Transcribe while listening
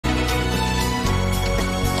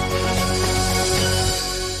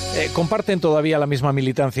Comparten todavía la misma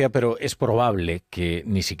militancia, pero es probable que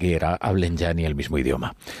ni siquiera hablen ya ni el mismo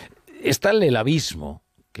idioma. Está el abismo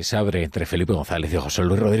que se abre entre Felipe González y José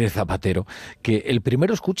Luis Rodríguez Zapatero, que el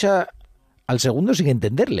primero escucha al segundo sin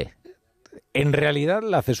entenderle. En realidad,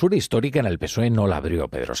 la cesura histórica en el PSOE no la abrió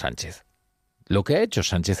Pedro Sánchez. Lo que ha hecho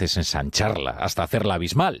Sánchez es ensancharla hasta hacerla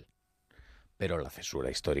abismal. Pero la cesura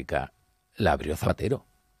histórica la abrió Zapatero.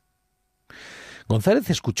 González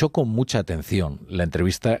escuchó con mucha atención la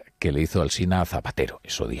entrevista que le hizo Alsina a Zapatero,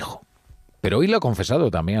 eso dijo. Pero hoy le ha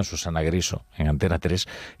confesado también a Susana Griso, en Antena 3,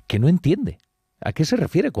 que no entiende a qué se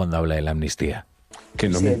refiere cuando habla de la amnistía. Que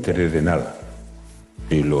no me enteré de nada,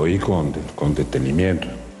 y lo oí con detenimiento.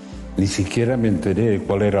 Ni siquiera me enteré de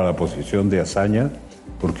cuál era la posición de Azaña,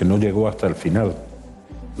 porque no llegó hasta el final.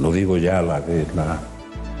 No digo ya la de la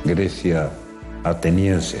Grecia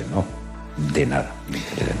ateniense, ¿no? De nada, no me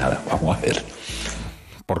enteré de nada, vamos a ver.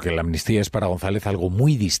 Porque la amnistía es para González algo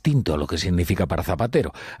muy distinto a lo que significa para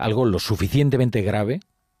Zapatero, algo lo suficientemente grave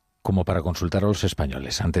como para consultar a los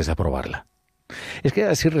españoles antes de aprobarla. Es que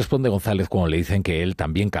así responde González cuando le dicen que él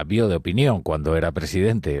también cambió de opinión cuando era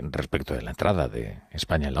presidente respecto de la entrada de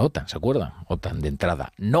España en la OTAN, ¿se acuerdan? OTAN de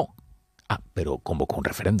entrada, no. Pero convocó un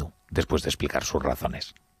referéndum después de explicar sus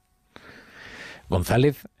razones.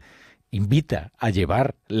 González invita a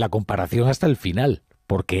llevar la comparación hasta el final,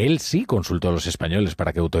 porque él sí consultó a los españoles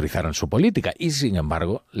para que autorizaran su política y, sin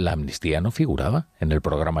embargo, la amnistía no figuraba en el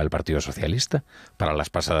programa del Partido Socialista para las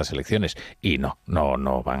pasadas elecciones. Y no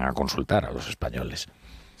van a consultar a los españoles.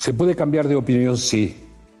 ¿Se puede cambiar de opinión? Sí.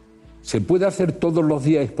 ¿Se puede hacer todos los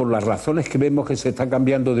días por las razones que vemos que se está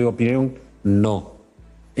cambiando de opinión? No.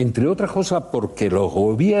 Entre otras cosas porque los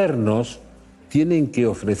gobiernos tienen que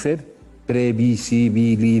ofrecer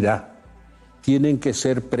previsibilidad. Tienen que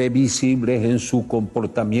ser previsibles en su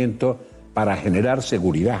comportamiento para generar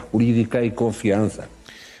seguridad jurídica y confianza.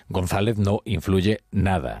 González no influye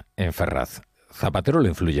nada en Ferraz. Zapatero lo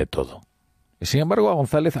influye todo. Sin embargo, a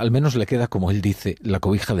González al menos le queda, como él dice, la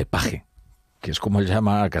cobija de paje, que es como él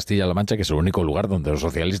llama a Castilla-La Mancha, que es el único lugar donde los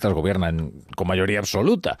socialistas gobiernan con mayoría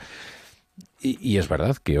absoluta. Y es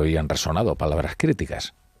verdad que hoy han resonado palabras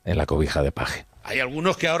críticas en la cobija de paje. Hay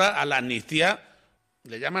algunos que ahora a la amnistía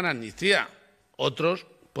le llaman amnistía. Otros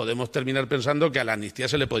podemos terminar pensando que a la amnistía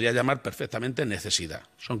se le podría llamar perfectamente necesidad.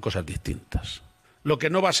 Son cosas distintas. Lo que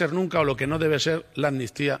no va a ser nunca o lo que no debe ser la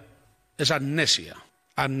amnistía es amnesia.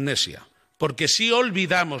 Amnesia. Porque si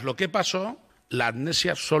olvidamos lo que pasó, la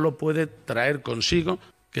amnesia solo puede traer consigo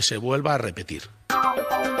que se vuelva a repetir.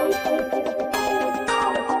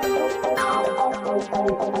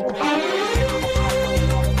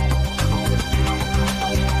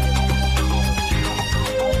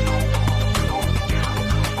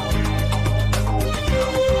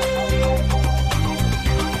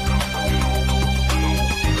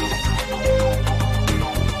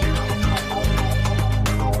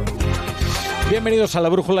 Bienvenidos a La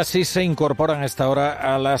Brújula. Si se incorporan a esta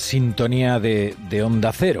hora a la sintonía de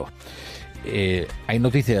Onda Cero. Hay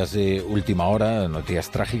noticias de última hora, noticias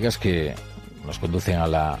trágicas que nos conducen a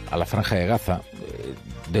la Franja de Gaza.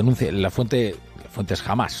 Denuncia la fuente es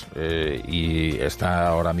Hamás y está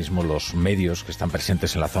ahora mismo los medios que están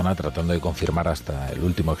presentes en la zona tratando de confirmar hasta el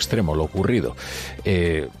último extremo lo ocurrido.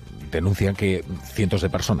 Denuncian que cientos de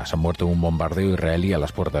personas han muerto en un bombardeo israelí a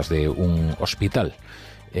las puertas de un hospital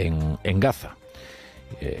en Gaza.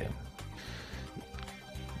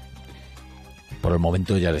 Por el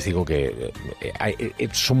momento ya les digo que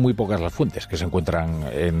son muy pocas las fuentes que se encuentran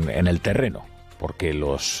en el terreno, porque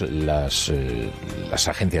las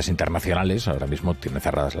agencias internacionales ahora mismo tienen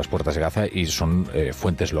cerradas las puertas de Gaza y son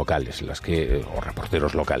fuentes locales, o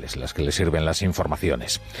reporteros locales, las que les sirven las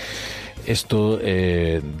informaciones. Esto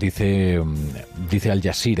dice Al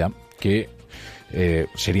Jazeera que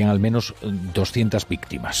serían al menos 200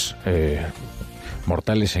 víctimas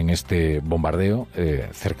mortales en este bombardeo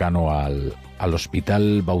cercano al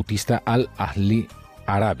Hospital Bautista Al-Ahli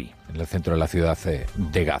Arabi, en el centro de la ciudad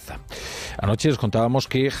de Gaza. Anoche les contábamos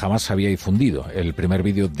que Hamás había difundido el primer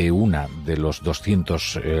vídeo de una de los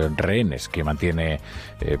 200 rehenes que mantiene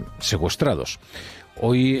secuestrados.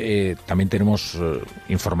 Hoy también tenemos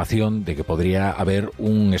información de que podría haber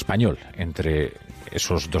un español entre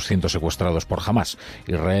esos 200 secuestrados por Hamás.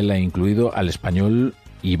 Israel ha incluido al español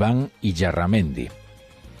Iván Iyarramendi.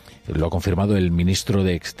 Lo ha confirmado el ministro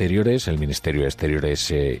de Exteriores, el Ministerio de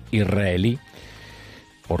Exteriores israelí,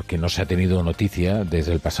 porque no se ha tenido noticia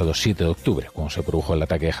desde el pasado 7 de octubre, cuando se produjo el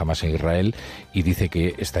ataque de Hamás en Israel, y dice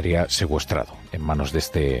que estaría secuestrado en manos de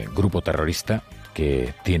este grupo terrorista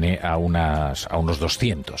que tiene a unos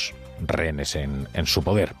 200 rehenes en su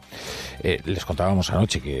poder. Les contábamos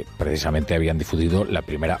anoche que precisamente habían difundido la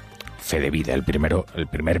primera fe de vida, el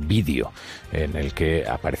primer vídeo en el que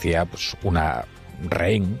aparecía pues, una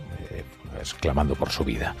rehén clamando por su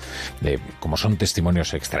vida. Como son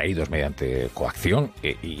testimonios extraídos mediante coacción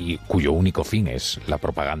y cuyo único fin es la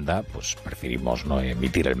propaganda, pues preferimos no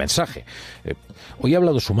emitir el mensaje. Hoy ha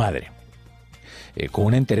hablado su madre, con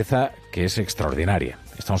una entereza que es extraordinaria.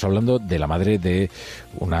 Estamos hablando de la madre de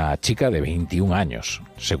una chica de 21 años,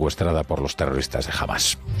 secuestrada por los terroristas de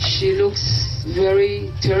Hamás.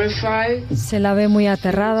 Se la ve muy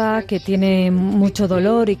aterrada, que tiene mucho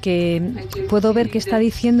dolor y que puedo ver que está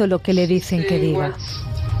diciendo lo que le dicen que diga.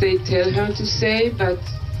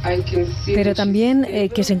 Pero también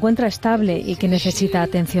que se encuentra estable y que necesita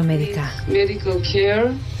atención médica.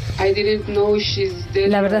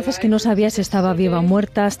 La verdad es que no sabía si estaba viva o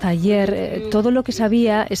muerta hasta ayer. Todo lo que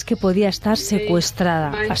sabía es que podía estar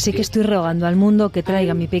secuestrada. Así que estoy rogando al mundo que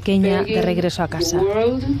traiga a mi pequeña de regreso a casa.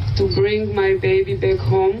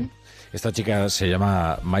 Esta chica se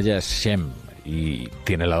llama Maya Schem y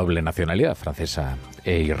tiene la doble nacionalidad, francesa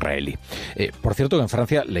e israelí. Por cierto, que en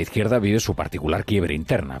Francia la izquierda vive su particular quiebre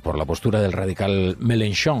interna por la postura del radical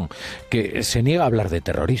Mélenchon, que se niega a hablar de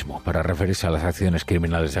terrorismo para referirse a las acciones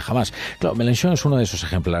criminales de Hamás. Claro, Mélenchon es uno de esos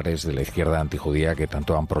ejemplares de la izquierda antijudía que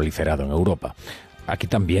tanto han proliferado en Europa. Aquí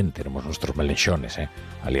también tenemos nuestros Mélenchones,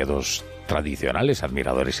 aliados tradicionales,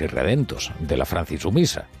 admiradores y redentos de la Francia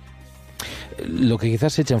insumisa. Lo que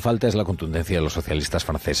quizás echa en falta es la contundencia de los socialistas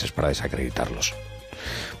franceses para desacreditarlos.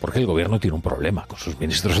 Porque el gobierno tiene un problema con sus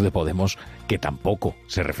ministros de Podemos que tampoco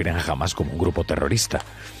se refieren a Hamás como un grupo terrorista.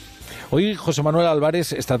 Hoy José Manuel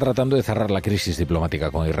Álvarez está tratando de cerrar la crisis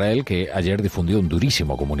diplomática con Israel, que ayer difundió un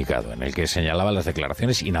durísimo comunicado en el que señalaba las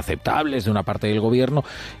declaraciones inaceptables de una parte del gobierno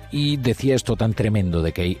y decía esto tan tremendo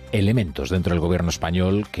de que hay elementos dentro del gobierno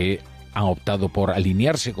español que han optado por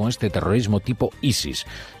alinearse con este terrorismo tipo ISIS,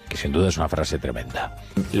 que sin duda es una frase tremenda.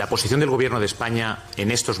 La posición del Gobierno de España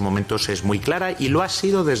en estos momentos es muy clara y lo ha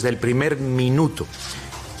sido desde el primer minuto.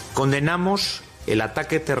 Condenamos el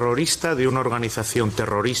ataque terrorista de una organización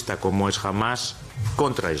terrorista como es Hamás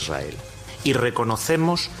contra Israel y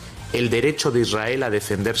reconocemos el derecho de Israel a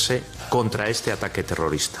defenderse contra este ataque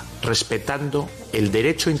terrorista, respetando el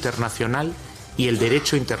derecho internacional y el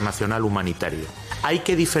derecho internacional humanitario. Hay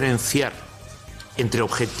que diferenciar entre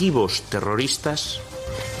objetivos terroristas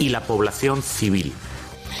y la población civil.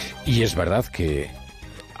 Y es verdad que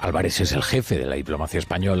Álvarez es el jefe de la diplomacia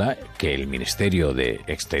española, que el Ministerio de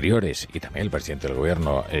Exteriores y también el presidente del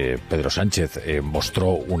gobierno, Pedro Sánchez, mostró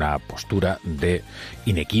una postura de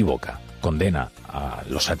inequívoca condena a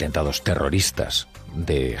los atentados terroristas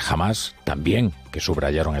de Hamás, también que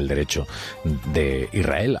subrayaron el derecho de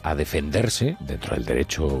Israel a defenderse dentro del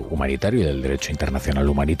derecho humanitario y del derecho internacional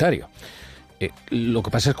humanitario. Lo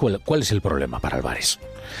que pasa es cuál es el problema para Álvarez.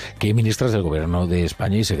 Que hay ministras del gobierno de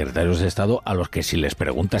España y secretarios de Estado a los que si les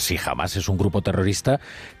preguntas si Hamás es un grupo terrorista,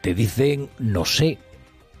 te dicen no sé.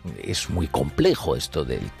 Es muy complejo esto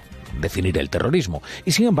de definir el terrorismo.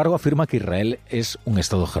 Y sin embargo afirma que Israel es un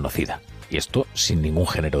Estado genocida. Y esto sin ningún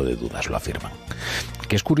género de dudas lo afirman.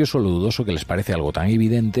 Que es curioso lo dudoso que les parece algo tan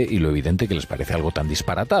evidente y lo evidente que les parece algo tan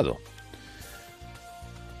disparatado.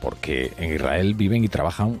 Porque en Israel viven y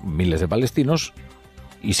trabajan miles de palestinos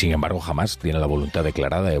y sin embargo jamás tiene la voluntad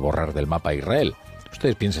declarada de borrar del mapa a Israel.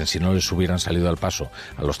 Ustedes piensen, si no les hubieran salido al paso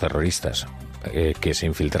a los terroristas que se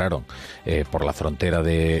infiltraron por la frontera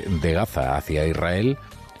de Gaza hacia Israel,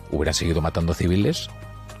 hubieran seguido matando civiles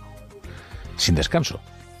sin descanso,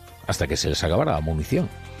 hasta que se les acabara la munición.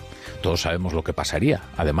 Todos sabemos lo que pasaría,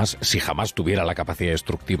 además, si jamás tuviera la capacidad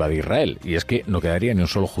destructiva de Israel, y es que no quedaría ni un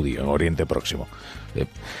solo judío en Oriente Próximo.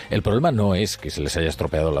 El problema no es que se les haya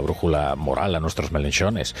estropeado la brújula moral a nuestros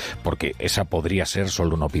melenchones, porque esa podría ser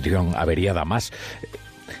solo una opinión averiada más.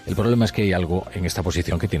 El problema es que hay algo en esta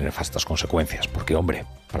posición que tiene nefastas consecuencias, porque, hombre,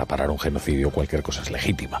 para parar un genocidio cualquier cosa es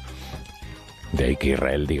legítima. De ahí que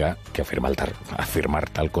Israel diga que afirmar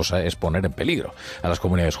tal cosa es poner en peligro a las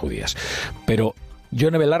comunidades judías. Pero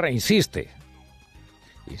Yone Belarra insiste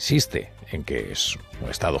en que es un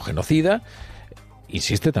Estado genocida,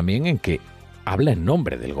 insiste también en que habla en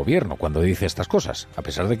nombre del gobierno cuando dice estas cosas, a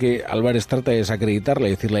pesar de que Álvarez trata de desacreditarle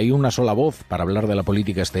y decirle hay una sola voz para hablar de la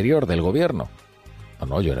política exterior del gobierno.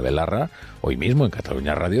 No, Yone Belarra, hoy mismo en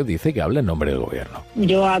Cataluña Radio, dice que habla en nombre del gobierno.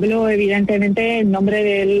 Yo hablo evidentemente en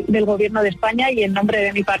nombre del gobierno de España y en nombre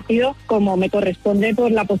de mi partido, como me corresponde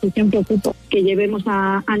por la posición que ocupo. Que llevemos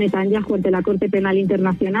a Netanyahu ante la Corte Penal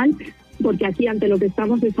Internacional, porque aquí ante lo que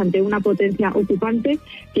estamos es ante una potencia ocupante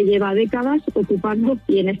que lleva décadas ocupando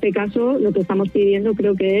y en este caso lo que estamos pidiendo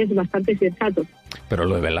creo que es bastante sensato. Pero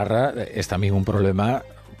lo de Belarra es también un problema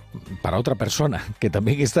para otra persona, que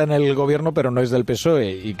también está en el gobierno, pero no es del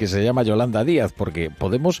PSOE, y que se llama Yolanda Díaz, porque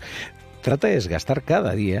Podemos trata de desgastar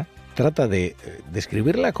cada día, trata de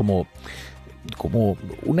describirla como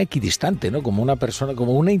una equidistante, ¿no? Como una persona,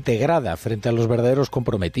 como una integrada frente a los verdaderos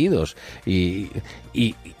comprometidos. Y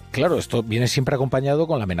claro, esto viene siempre acompañado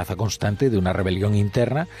con la amenaza constante de una rebelión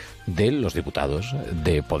interna de los diputados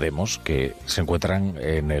de Podemos que se encuentran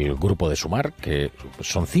en el grupo de Sumar, que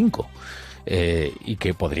son 5, y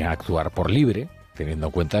que podrían actuar por libre, teniendo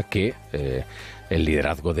en cuenta que el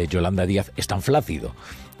liderazgo de Yolanda Díaz es tan flácido.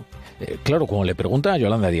 Claro, cuando le preguntan a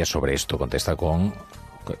Yolanda Díaz sobre esto, contesta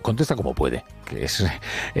como puede, que es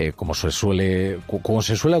como se suele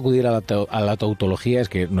acudir a la tautología, es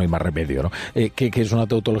que no hay más remedio, ¿no? ¿Qué es una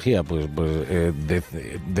tautología? Pues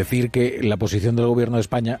decir que la posición del gobierno de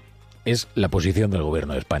España es la posición del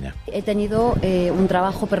gobierno de España. He tenido un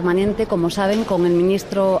trabajo permanente, como saben, con el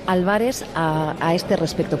ministro Álvarez a este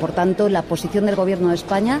respecto. Por tanto, la posición del gobierno de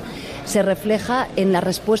España se refleja en la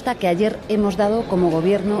respuesta que ayer hemos dado como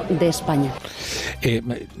gobierno de España.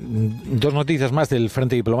 2 noticias más del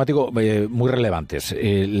frente diplomático muy relevantes.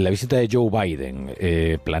 La visita de Joe Biden,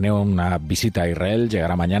 planea una visita a Israel,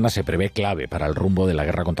 llegará mañana, se prevé clave para el rumbo de la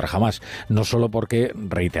guerra contra Hamás, no solo porque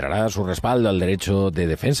reiterará su respaldo al derecho de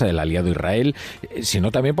defensa del aliado Israel,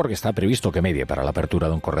 sino también porque está previsto que medie para la apertura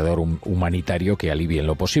de un corredor humanitario que alivie en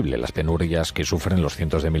lo posible las penurias que sufren los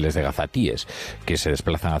cientos de miles de gazatíes que se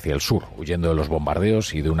desplazan hacia el sur, huyendo de los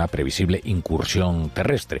bombardeos y de una previsible incursión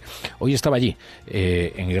terrestre. Hoy estaba allí,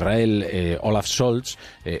 en Israel, Olaf Scholz,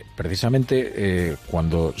 precisamente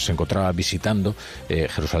cuando se encontraba visitando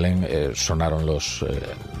Jerusalén, sonaron los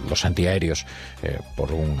antiaéreos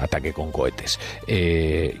por un ataque con cohetes.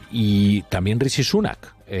 Y también Rishi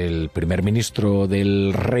Sunak, el primer ministro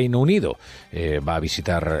del Reino Unido, va a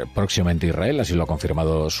visitar próximamente Israel, así lo ha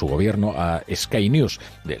confirmado su gobierno a Sky News.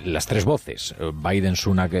 Las 3 voces, Biden,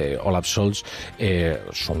 Sunak, Olaf Scholz,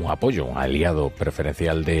 son un apoyo, un aliado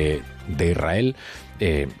preferencial de Israel,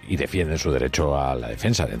 y defienden su derecho a la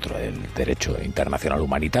defensa dentro del derecho internacional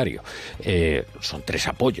humanitario. Son 3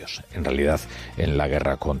 apoyos, en realidad, en la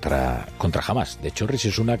guerra contra Hamás. De hecho, Rishi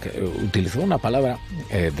Sunak utilizó una palabra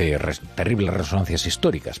de terribles resonancias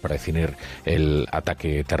históricas para definir el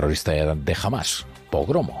ataque terrorista de Hamás: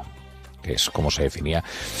 pogromo, que es como se definía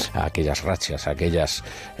aquellas rachas, aquellos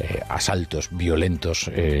asaltos violentos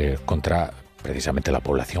contra precisamente la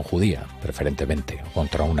población judía, preferentemente,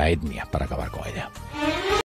 contra una etnia, para acabar con ella.